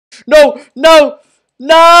No! No!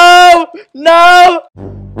 No! No!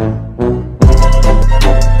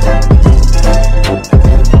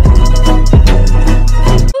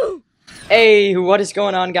 Hey, what is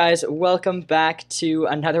going on, guys? Welcome back to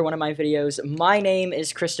another one of my videos. My name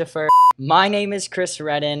is Christopher. My name is Chris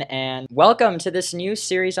Redden, and welcome to this new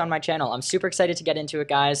series on my channel. I'm super excited to get into it,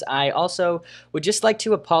 guys. I also would just like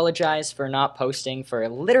to apologize for not posting for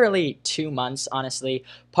literally 2 months, honestly.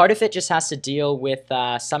 Part of it just has to deal with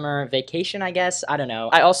summer vacation, I guess. I don't know.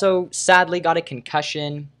 I also sadly got a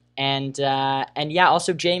concussion. And yeah,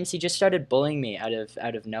 also James, he just started bullying me out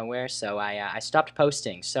of nowhere, so I stopped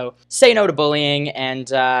posting. So say no to bullying, and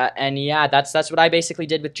yeah, that's what I basically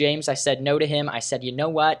did with James. I said no to him. I said, you know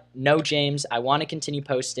what? No, James, I want to continue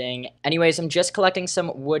posting. Anyways, I'm just collecting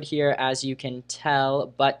some wood here, as you can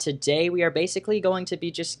tell, but today we are basically going to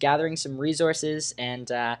be just gathering some resources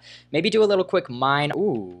and maybe do a little quick mine.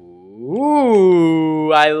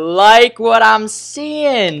 Ooh, I like what I'm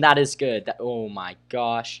seeing. That is good. Oh my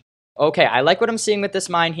gosh. Okay, I like what I'm seeing with this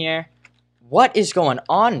mine here. What is going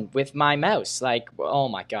on with my mouse? Like, oh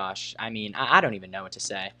my gosh. I mean, I don't even know what to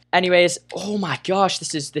say. Anyways, oh my gosh,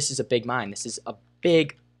 this is a big mine. This is a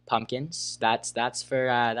big pumpkins. That's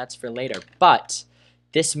for later. But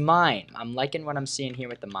this mine, I'm liking what I'm seeing here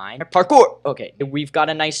with the mine. Parkour. Okay, we've got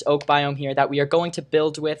a nice oak biome here that we are going to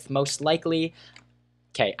build with, most likely.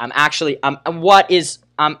 Okay, I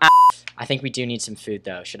think we do need some food,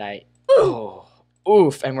 though. Should I? Oh,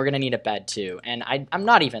 oof, and we're gonna need a bed, too. And I'm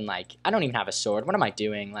not even, like, I don't even have a sword. What am I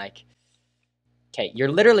doing? Like, okay,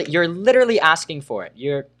 you're literally asking for it.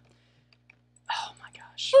 Oh my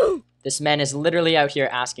gosh. This man is literally out here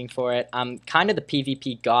asking for it. I'm kind of the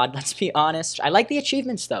PvP god, let's be honest. I like the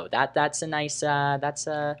achievements, though. That's a nice that's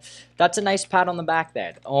a nice pat on the back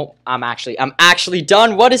there. Oh, I'm actually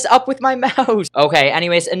done. What is up with my mouse? Okay,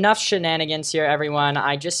 anyways, enough shenanigans here, everyone.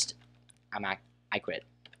 I quit.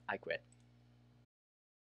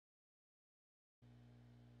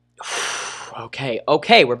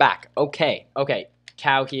 Okay, we're back. Okay.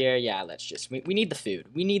 Cow here. Yeah, let's just we need the food.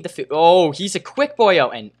 We need the food. Oh, he's a quick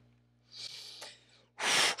boyo, and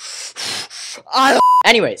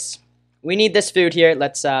anyways, we need this food here.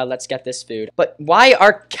 Let's get this food. But why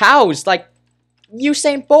are cows like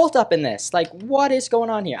Usain Bolt up in this? Like, what is going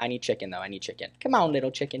on here? I need chicken, though. I need chicken. Come on, little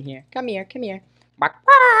chicken here. Come here.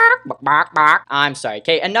 I'm sorry.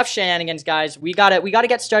 Okay, enough shenanigans, guys. We gotta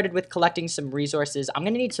get started with collecting some resources. I'm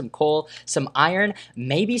gonna need some coal, some iron,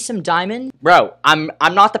 maybe some diamond. Bro, I'm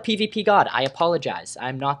not the PvP god. I apologize.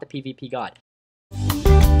 I'm not the PvP god.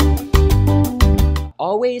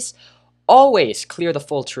 Always clear the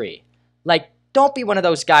full tree. Like, don't be one of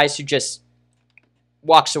those guys who just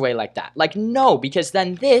walks away like that. Like, no, because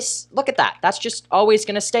then look at that. That's just always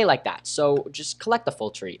gonna stay like that. So just collect the full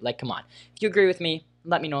tree. Like, come on. If you agree with me,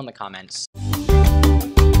 let me know in the comments.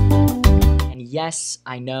 And yes,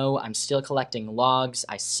 I know I'm still collecting logs.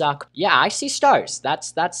 I suck. Yeah, I see stars.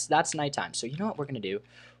 That's nighttime. So you know what we're gonna do?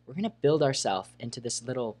 We're gonna build ourselves into this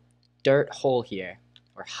little dirt hole here.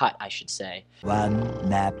 Or hut, I should say. One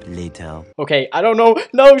nap later. Okay, I don't know.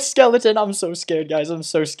 No, skeleton. I'm so scared, guys. I'm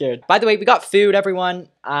so scared. By the way, we got food, everyone.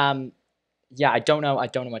 Yeah, I don't know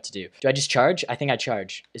what to do. Do I just charge? I think I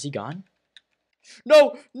charge. Is he gone?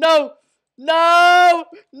 No!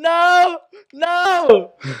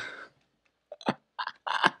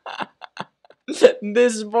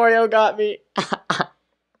 This boyo got me.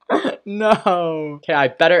 No. Okay, I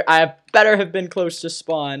better have been close to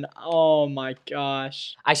spawn. Oh my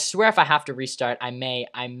gosh. I swear if I have to restart, I may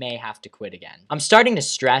have to quit again. I'm starting to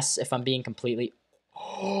stress, if I'm being completely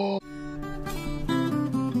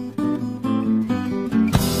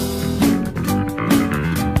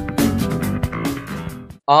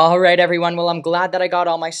Alright, everyone, well, I'm glad that I got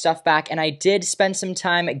all my stuff back, and I did spend some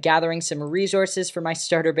time gathering some resources for my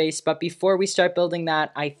starter base, but before we start building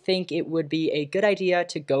that, I think it would be a good idea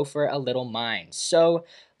to go for a little mine. So,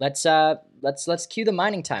 let's cue the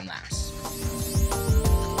mining time lapse.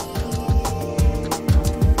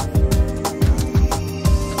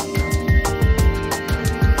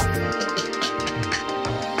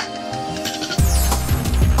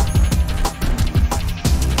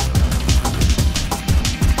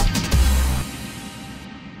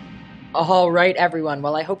 Alright everyone,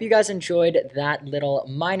 well I hope you guys enjoyed that little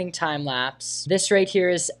mining time lapse. This right here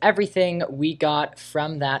is everything we got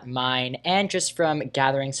from that mine and just from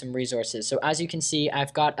gathering some resources. So as you can see,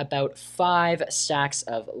 I've got about 5 stacks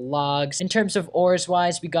of logs. In terms of ores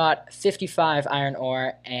wise, we got 55 iron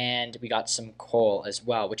ore and we got some coal as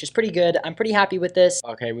well, which is pretty good. I'm pretty happy with this.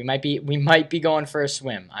 Okay, we might be going for a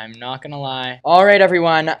swim. I'm not gonna lie. Alright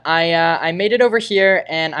everyone, I made it over here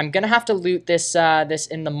and I'm gonna have to loot this this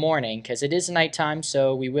in the morning, because it is nighttime,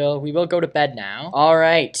 so we will go to bed now. All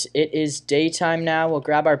right, it is daytime now. We'll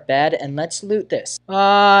grab our bed and let's loot this.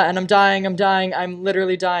 And I'm dying. I'm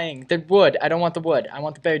literally dying. The wood. I don't want the wood. I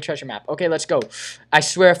want the buried treasure map. Okay, let's go. I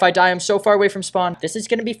swear, if I die, I'm so far away from spawn. This is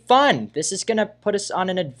gonna be fun. This is gonna put us on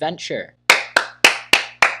an adventure.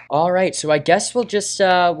 All right, so I guess we'll just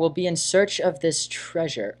we'll be in search of this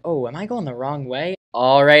treasure. Oh, am I going the wrong way?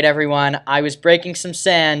 All right, everyone. I was breaking some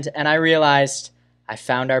sand and I realized I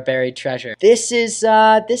found our buried treasure. This was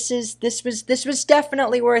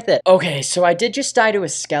definitely worth it. Okay, so I did just die to a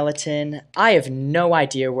skeleton. I have no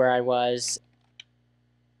idea where I was.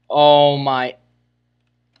 Oh my.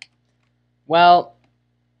 Well,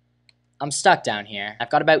 I'm stuck down here. I've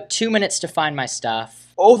got about 2 minutes to find my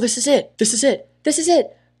stuff. Oh, this is it. This is it. This is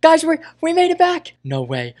it. Guys, we made it back. No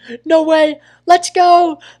way. No way. Let's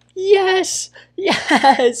go. Yes.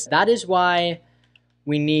 Yes. That is why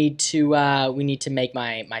we need to make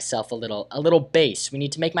myself a little base. We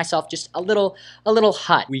need to make myself just a little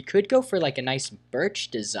hut. We could go for like a nice birch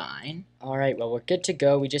design. All right, well, we're good to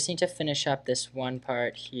go. We just need to finish up this one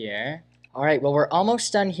part here. All right, well, we're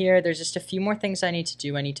almost done here. There's just a few more things I need to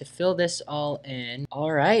do. I need to fill this all in.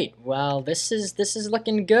 All right, well, this is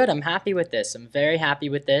looking good. I'm happy with this. I'm very happy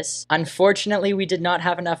with this. Unfortunately, we did not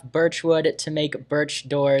have enough birch wood to make birch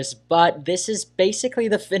doors, but this is basically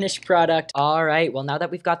the finished product. All right, well, now that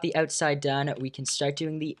we've got the outside done, we can start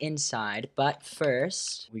doing the inside. But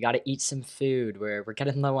first, we got to eat some food. We're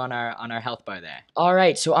getting low on our health bar there. All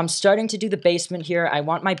right, so I'm starting to do the basement here. I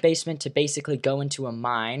want my basement to basically go into a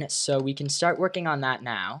mine, so we can start working on that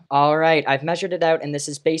now. All right, I've measured it out, and this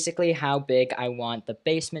is basically how big I want the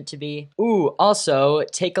basement to be. Ooh, also,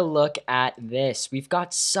 take a look at this. We've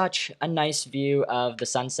got such a nice view of the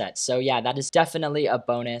sunset. So yeah, that is definitely a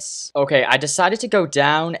bonus. Okay, I decided to go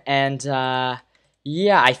down, and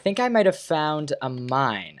yeah, I think I might have found a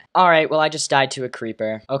mine. Alright, well, I just died to a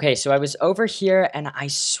creeper. Okay, so I was over here, and I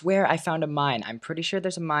swear I found a mine. I'm pretty sure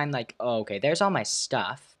there's a mine, like, oh, okay, there's all my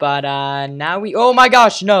stuff. But, now oh my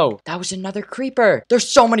gosh, no! That was another creeper! There's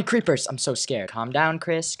so many creepers! I'm so scared. Calm down,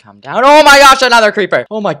 Chris, calm down. Oh my gosh, another creeper!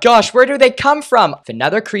 Oh my gosh, where do they come from? If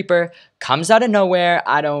another creeper comes out of nowhere,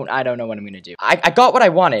 I don't know what I'm gonna do. I got what I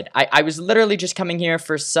wanted. I was literally just coming here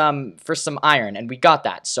for some iron, and we got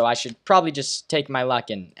that, so I should probably just take my luck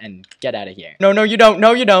and get out of here. No, you don't.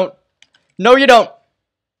 No, you don't. No, you don't.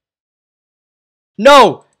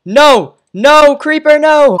 No, creeper,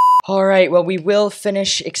 no. Alright, well, we will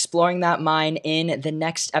finish exploring that mine in the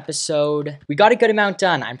next episode. We got a good amount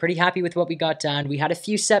done. I'm pretty happy with what we got done. We had a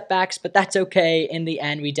few setbacks, but that's okay. In the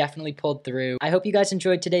end, we definitely pulled through. I hope you guys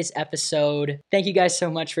enjoyed today's episode. Thank you guys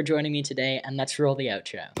so much for joining me today, and let's roll the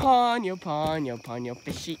outro. Ponyo,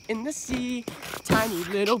 fishy in the sea. Tiny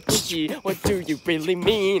little fishy, what do you really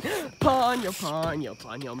mean?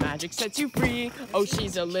 Ponyo, magic sets you free. Oh,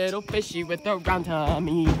 she's a little fishy with a round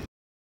tummy.